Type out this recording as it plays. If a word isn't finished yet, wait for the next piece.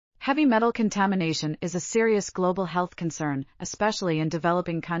Heavy metal contamination is a serious global health concern, especially in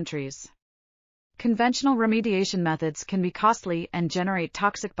developing countries. Conventional remediation methods can be costly and generate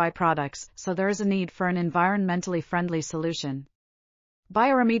toxic byproducts, so there is a need for an environmentally friendly solution.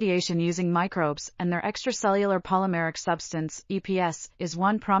 Bioremediation using microbes and their extracellular polymeric substance, EPS, is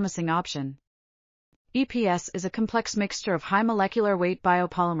one promising option. EPS is a complex mixture of high molecular weight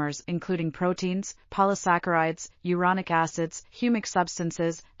biopolymers including proteins, polysaccharides, uronic acids, humic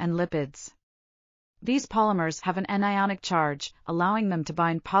substances, and lipids. These polymers have an anionic charge, allowing them to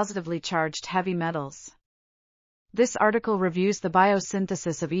bind positively charged heavy metals. This article reviews the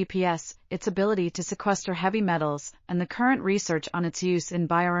biosynthesis of EPS, its ability to sequester heavy metals, and the current research on its use in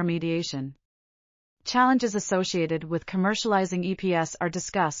bioremediation. Challenges associated with commercializing EPS are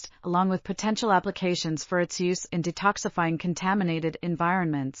discussed, along with potential applications for its use in detoxifying contaminated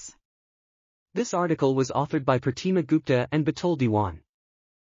environments. This article was authored by Pratima Gupta and Batul Diwan.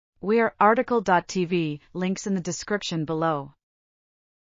 We are RTCLTV, links in the description below.